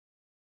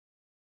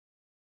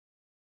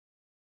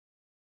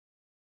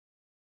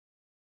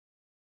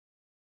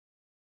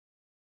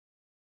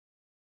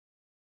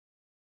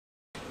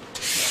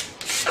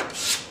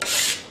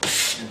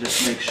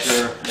just make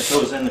sure, if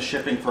it was in the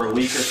shipping for a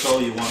week or so,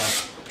 you want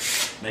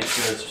to make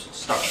sure it's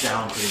stuck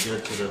down pretty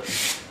good to the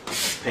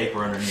paper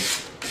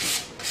underneath.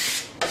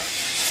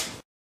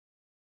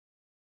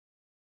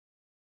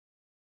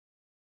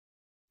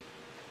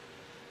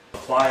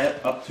 Apply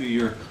it up to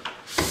your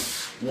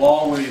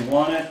wall where you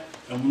want it,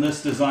 and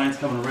this design's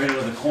coming right out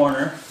of the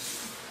corner,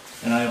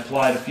 and I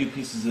applied a few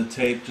pieces of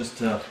tape just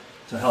to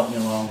help me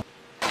along.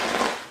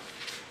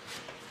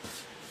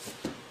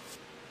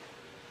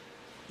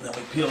 Then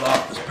we peel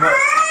off this part.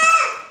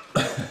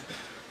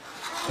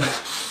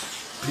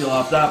 Peel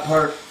off that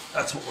part.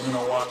 That's what we're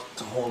going to want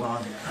to hold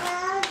on here.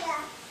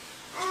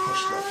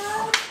 Push that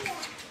down.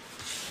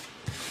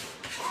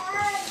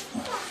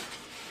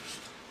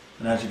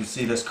 And as you can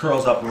see, this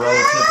curls up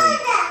relatively.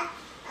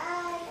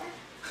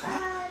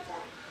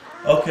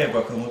 Okay,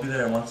 Brooklyn, we'll be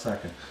there in 1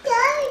 second.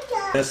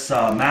 This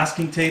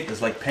masking tape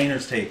is like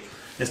painter's tape.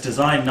 It's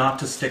designed not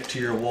to stick to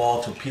your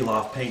wall to peel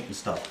off paint and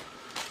stuff.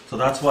 So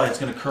that's why it's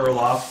going to curl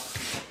off.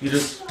 You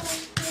just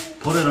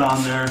put it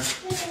on there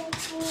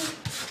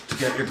to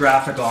get your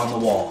graphic on the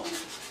wall.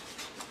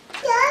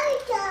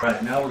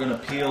 Right, now we're going to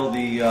peel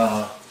the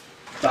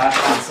back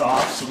piece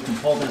off so we can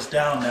pull this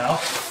down now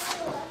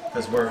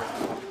because we're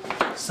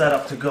set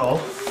up to go.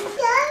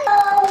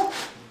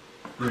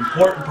 The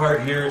important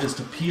part here is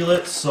to peel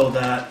it so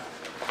that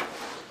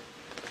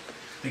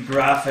the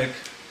graphic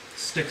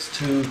sticks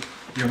to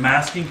your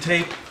masking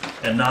tape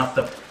and not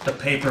the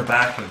paper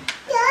backing.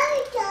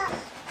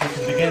 You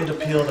can begin to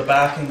peel the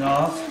backing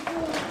off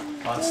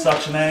on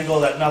such an angle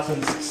that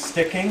nothing's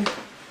sticking,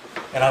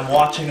 and I'm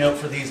watching out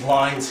for these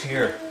lines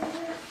here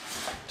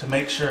to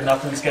make sure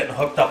nothing's getting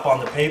hooked up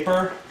on the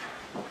paper.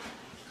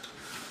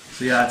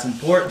 So yeah, it's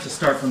important to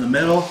start from the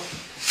middle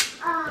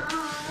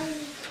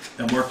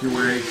and work your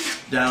way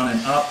down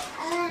and up,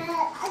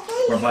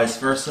 or vice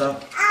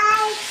versa,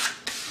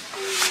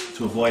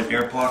 to avoid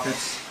air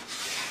pockets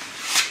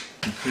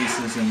and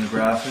creases in the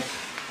graphic.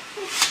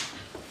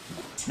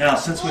 Now,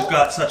 since we've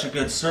got such a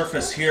good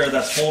surface here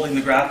that's holding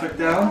the graphic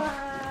down,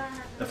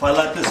 if I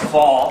let this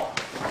fall,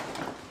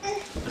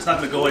 it's not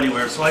going to go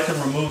anywhere, so I can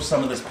remove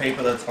some of this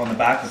paper that's on the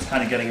back that's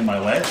kind of getting in my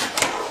way.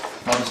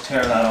 I'll just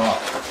tear that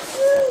off,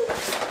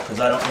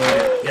 because I don't want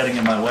it getting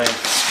in my way.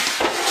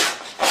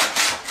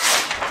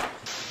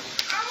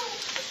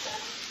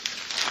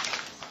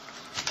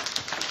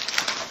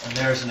 And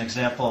there's an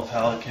example of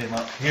how it came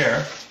up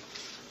here.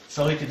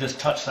 So we could just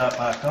touch that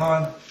back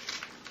on,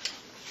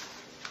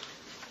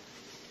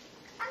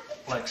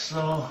 like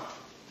so.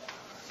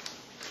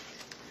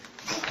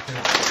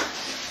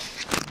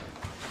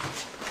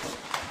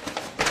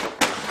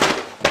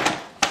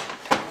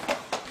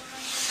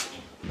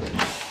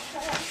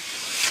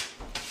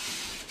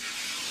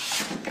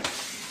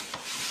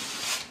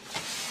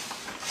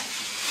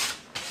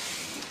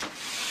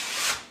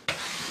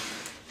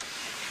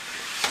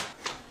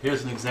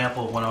 Here's an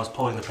example of when I was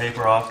pulling the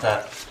paper off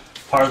that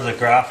part of the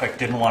graphic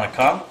didn't want to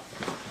come.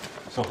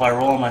 So if I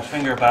roll my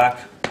finger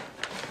back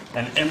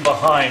and in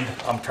behind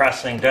I'm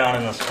pressing down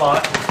in the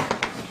spot,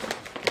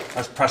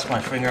 let's press my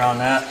finger on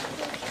that,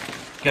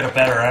 get a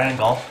better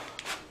angle,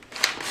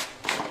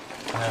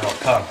 and then it'll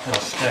come,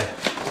 it'll stay.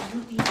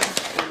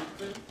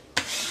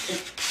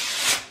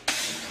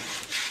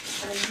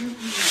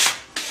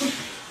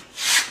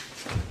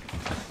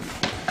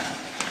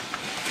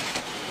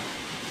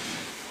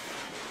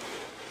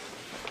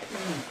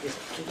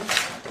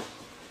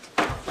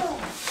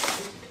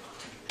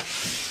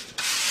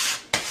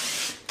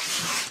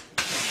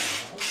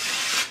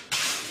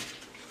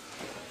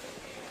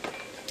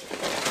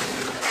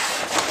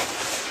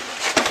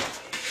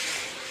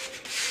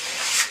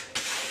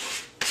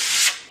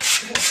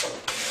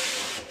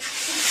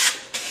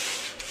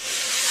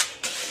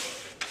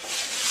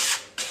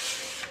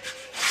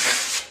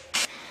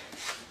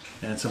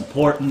 And it's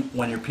important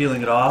when you're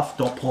peeling it off,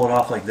 don't pull it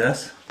off like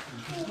this.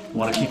 You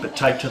want to keep it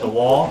tight to the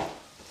wall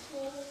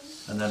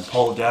and then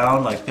pull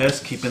down like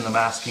this, keeping the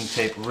masking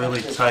tape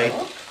really tight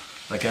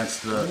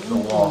against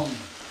the wall.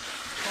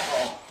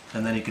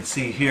 And then you can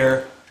see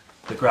here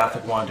the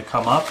graphic wanted to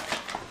come up,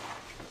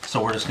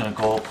 so we're just going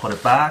to go put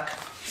it back,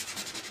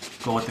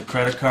 go with the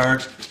credit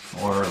card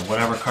or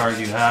whatever card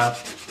you have,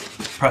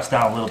 press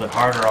down a little bit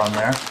harder on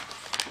there,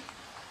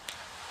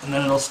 and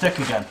then it'll stick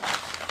again.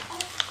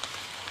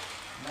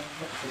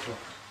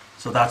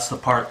 So that's the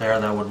part there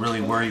that would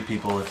really worry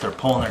people if they're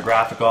pulling their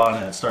graphic on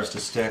and it starts to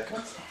stick.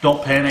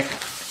 Don't panic.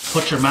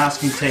 Put your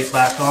masking tape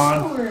back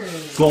on.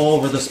 Go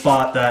over the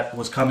spot that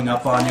was coming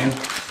up on you.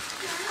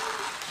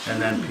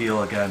 And then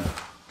peel again.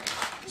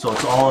 So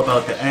it's all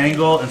about the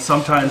angle, and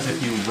sometimes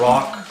if you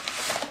rock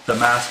the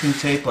masking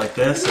tape like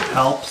this, it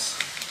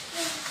helps.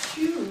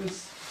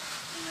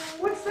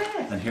 What's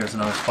that? And here's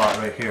another spot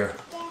right here.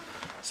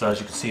 So as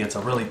you can see, it's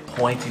a really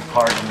pointy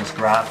part in this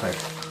graphic.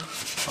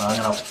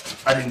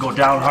 I didn't go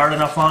down hard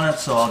enough on it,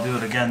 so I'll do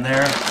it again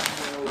there, and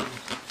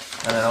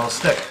then it'll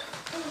stick.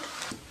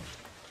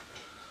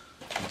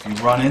 If you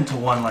run into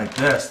one like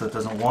this that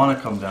doesn't want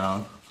to come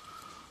down,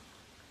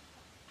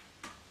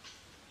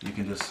 you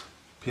can just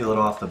peel it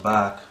off the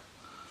back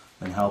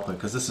and help it,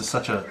 because this is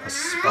such a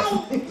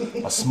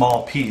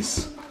small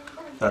piece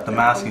that the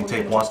masking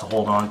tape wants to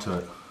hold on to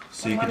it.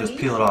 So you can just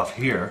peel it off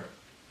here,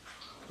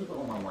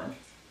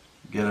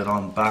 get it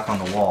back on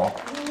the wall,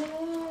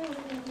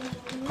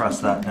 press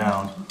that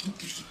down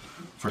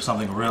for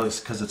something really,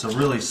 because it's a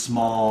really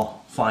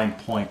small, fine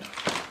point.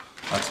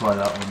 That's why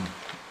that one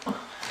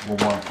will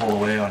want to pull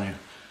away on you.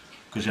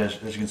 Because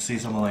as you can see,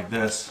 something like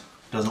this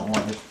doesn't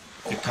want it,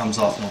 it comes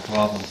off no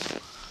problem.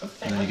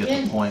 And then you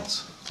get the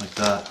points like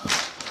that.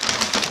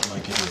 That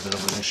might give you a bit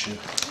of an issue.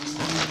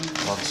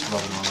 I'll just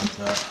rub it on like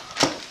that.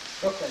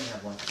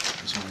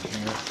 This one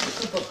here.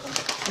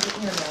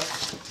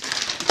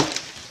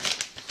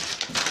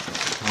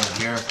 One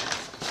here.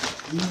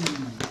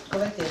 Go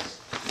like this.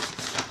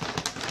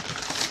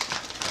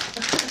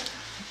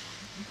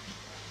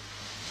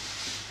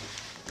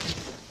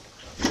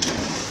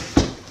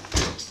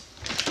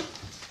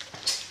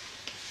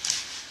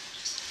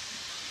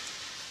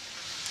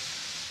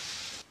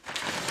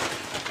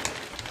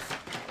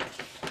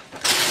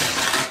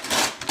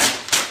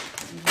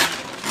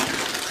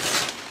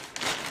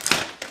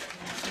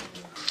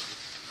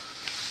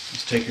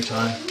 Take your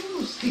time. Ooh,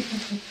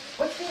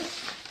 what's this?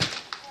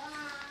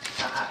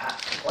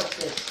 What's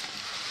this?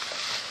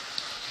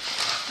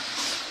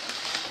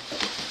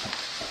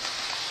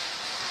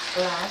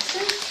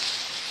 Glasses?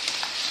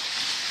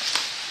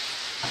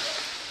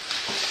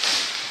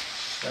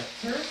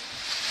 Spectre?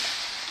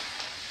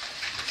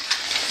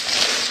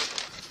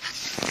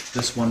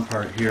 This one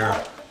part here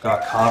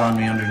got caught on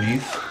me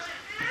underneath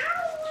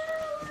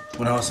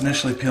when I was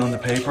initially peeling the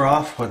paper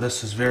off, but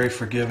this is very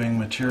forgiving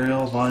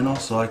material, vinyl,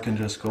 so I can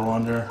just go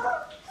under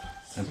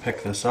and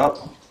pick this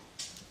up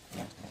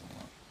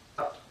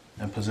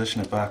and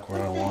position it back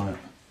where I want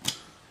it.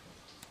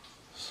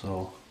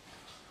 So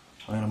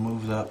I'm going to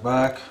move that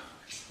back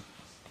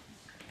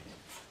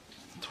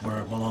to where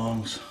it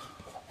belongs.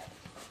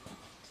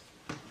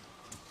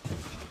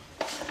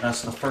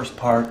 That's the first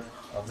part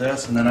of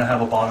this, and then I have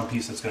a bottom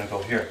piece that's going to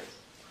go here.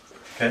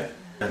 Okay?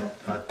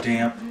 A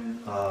damp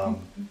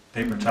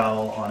paper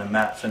towel on a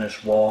matte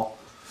finish wall.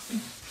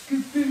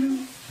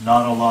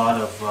 Not a lot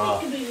of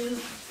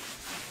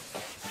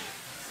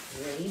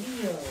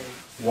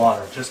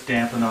water, just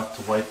damp enough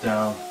to wipe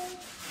down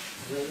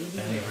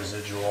any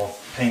residual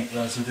paint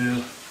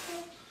residue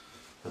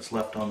that's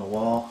left on the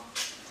wall.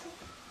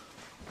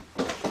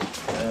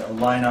 I'll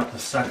line up the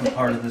second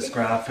part of this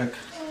graphic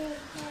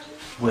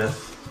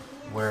with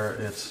where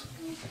it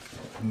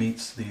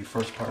meets the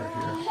first part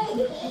here.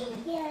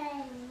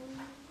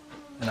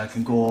 And I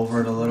can go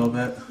over it a little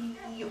bit.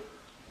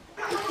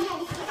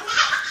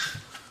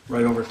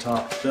 Right over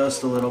top,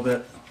 just a little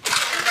bit,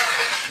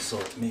 so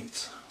it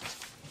meets.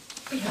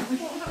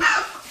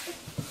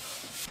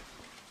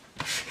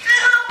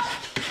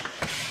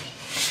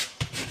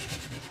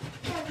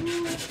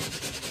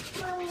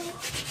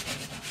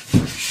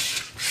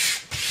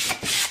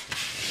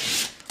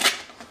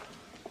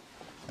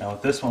 Now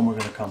with this one we're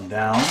going to come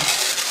down.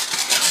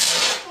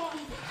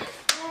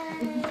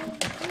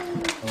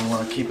 And we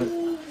want to keep it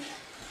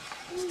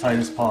as tight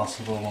as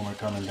possible when we're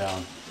coming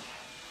down.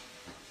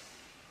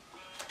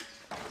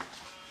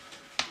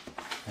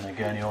 And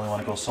again, you only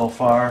want to go so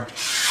far.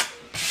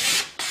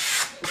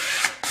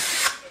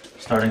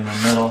 Starting in the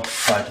middle,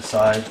 side to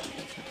side.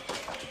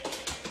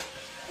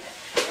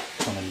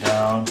 Coming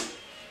down.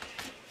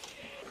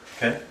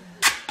 Okay.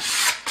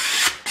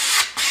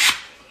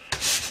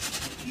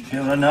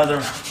 Give it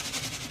another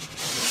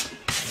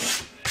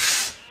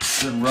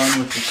good run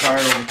with the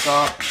card over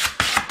top.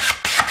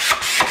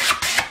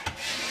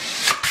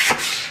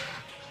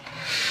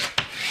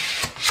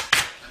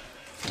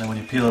 And then when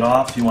you peel it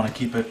off, you want to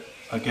keep it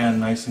again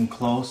nice and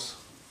close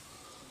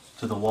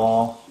to the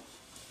wall.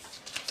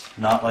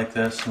 Not like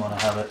this, you want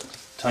to have it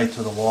tight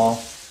to the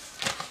wall.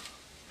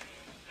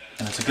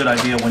 And it's a good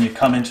idea when you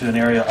come into an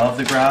area of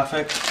the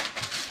graphic,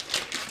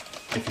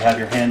 if you have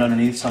your hand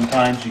underneath,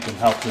 sometimes you can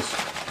help just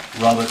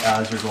rub it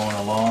as you're going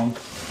along.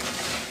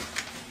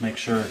 Make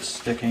sure it's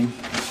sticking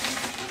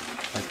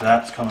like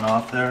that's coming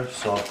off there.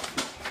 So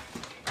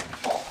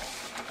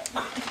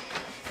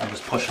I'm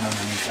just pushing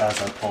underneath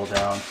as I pull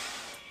down.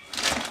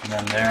 And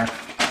then there,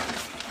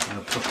 I'm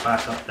going to put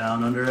back up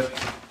down under it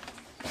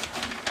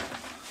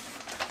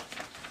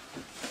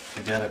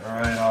to get it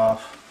right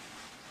off.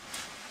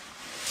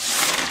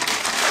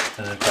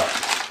 And it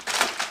got